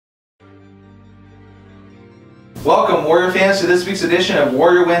Welcome, Warrior fans, to this week's edition of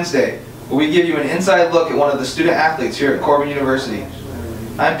Warrior Wednesday, where we give you an inside look at one of the student athletes here at Corban University.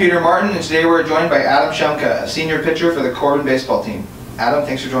 I'm Peter Martin, and today we're joined by Adam Shumka, a senior pitcher for the Corban baseball team. Adam,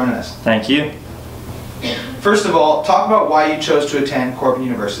 thanks for joining us. Thank you. First of all, talk about why you chose to attend Corban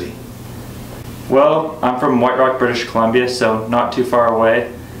University. Well, I'm from White Rock, British Columbia, so not too far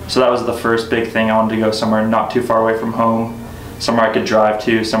away. So that was the first big thing. I wanted to go somewhere not too far away from home, somewhere I could drive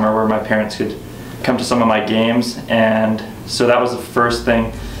to, somewhere where my parents could come to some of my games. And so that was the first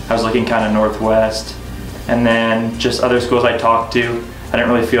thing. I was looking kind of northwest. And then just other schools I talked to, I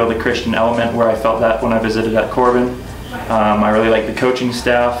didn't really feel the Christian element where I felt that when I visited at Corban. I really liked the coaching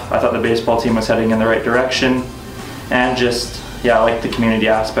staff. I thought the baseball team was heading in the right direction. And just, yeah, I liked the community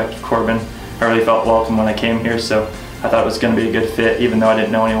aspect of Corban. I really felt welcome when I came here, so I thought it was going to be a good fit. Even though I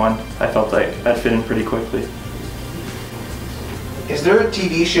didn't know anyone, I felt like I'd fit in pretty quickly. Is there a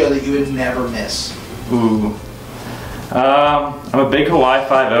TV show that you would never miss? Ooh. I'm a big Hawaii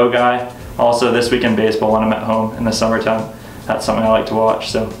 5-0 guy. Also, This Week in Baseball when I'm at home in the summertime. That's something I like to watch.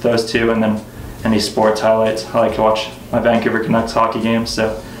 So those two, and then any sports highlights. I like to watch my Vancouver Canucks hockey games.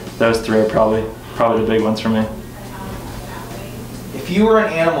 So those three are probably the big ones for me. If you were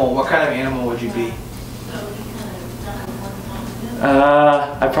an animal, what kind of animal would you be?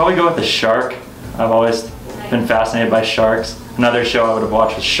 I'd probably go with a shark. I've always been fascinated by sharks. Another show I would have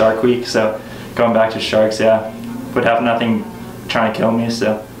watched was Shark Week, so going back to sharks, yeah. Would have nothing trying to kill me,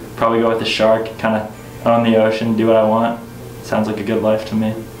 so probably go with a shark, kind of own the ocean, do what I want. Sounds like a good life to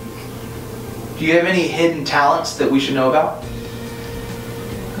me. Do you have any hidden talents that we should know about?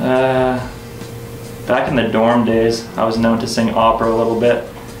 Back in the dorm days, I was known to sing opera a little bit,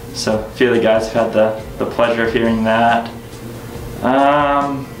 so a few of the guys have had the pleasure of hearing that.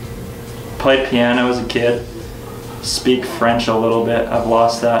 Played piano as a kid. Speak French a little bit. I've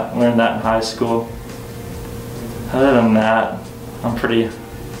lost that. Learned that in high school. Other than that, I'm pretty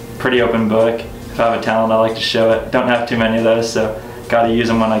open book. If I have a talent, I like to show it. Don't have too many of those, so gotta use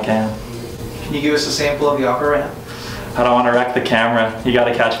them when I can. Can you give us a sample of the opera right now? I don't want to wreck the camera. You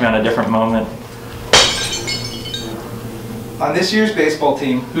gotta catch me on a different moment. On this year's baseball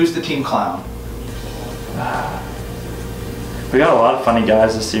team, who's the team clown? We got a lot of funny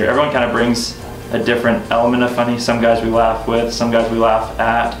guys this year. Everyone kind of brings a different element of funny. Some guys we laugh with, some guys we laugh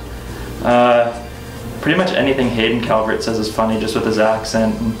at. Pretty much anything Hayden Calvert says is funny, just with his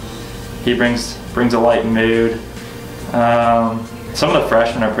accent. And he brings a light mood. Some of the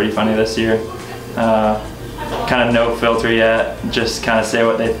freshmen are pretty funny this year. Kind of no filter yet, just kind of say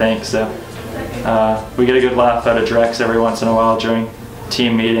what they think. So we get a good laugh out of Drex every once in a while during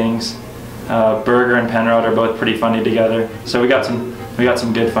team meetings. Berger and Penrod are both pretty funny together. So we got some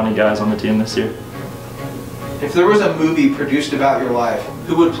good funny guys on the team this year. If there was a movie produced about your life,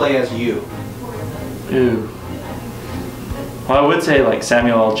 who would play as you? Ooh. Well, I would say like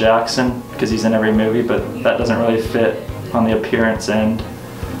Samuel L. Jackson, because he's in every movie, but that doesn't really fit on the appearance end.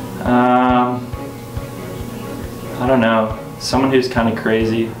 I don't know. Someone who's kind of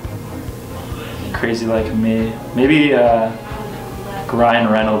crazy like me. Maybe Ryan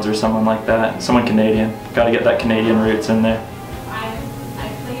Reynolds or someone like that. Someone Canadian. Got to get that Canadian roots in there.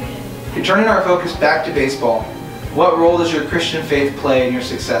 Returning our focus back to baseball, what role does your Christian faith play in your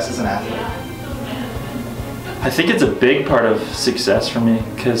success as an athlete? I think it's a big part of success for me,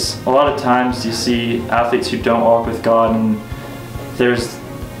 because a lot of times you see athletes who don't walk with God, and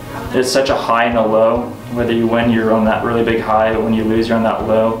it's such a high and a low. Whether you win, you're on that really big high. When you lose, you're on that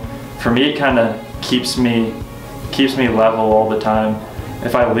low. For me, it kind of keeps me level all the time.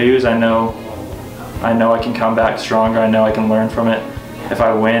 If I lose, I know I can come back stronger. I know I can learn from it. If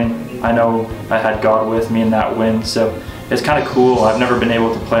I win, I know I had God with me in that win. So it's kind of cool. I've never been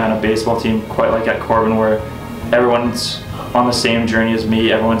able to play on a baseball team quite like at Corban, where everyone's on the same journey as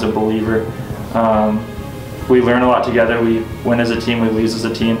me. Everyone's a believer. We learn a lot together. We win as a team, we lose as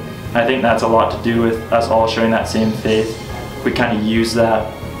a team. I think that's a lot to do with us all showing that same faith. We kind of use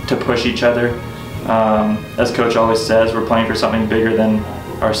that to push each other. As Coach always says, we're playing for something bigger than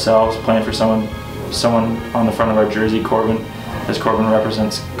ourselves, playing for someone on the front of our jersey, Corban, as Corban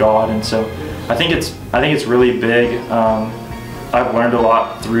represents God. And so I think it's really big. I've learned a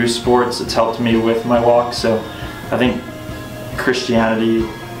lot through sports. It's helped me with my walk. So I think Christianity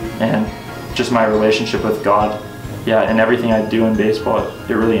and just my relationship with God, yeah, and everything I do in baseball,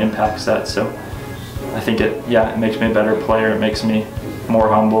 it really impacts that. So I think it makes me a better player. It makes me more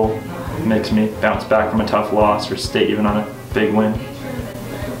humble. It makes me bounce back from a tough loss or stay even on a big win.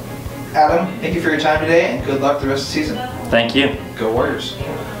 Adam, thank you for your time today, and good luck the rest of the season. Thank you. Go Warriors.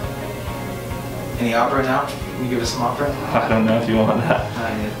 Any opera now? Can you give us some opera? I don't know if you want that.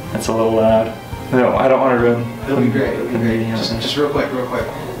 I did. That's a little loud. No, I don't want to ruin. It'll be great. It'll be great. meeting. Just real quick. Wait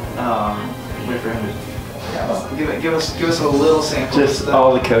for him to. Yeah, well, give us a little sample. Just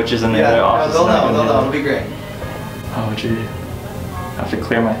all the coaches in the other office. They'll know. It'll be great. Oh gee, I have to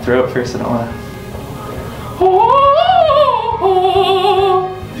clear my throat first. I don't want to.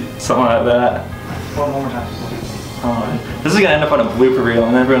 Something like that. One more time. This is gonna end up on a blooper reel,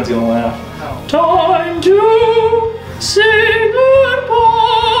 and everyone's gonna laugh. No. Time to say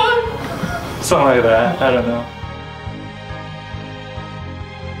goodbye. Something like that. I don't know.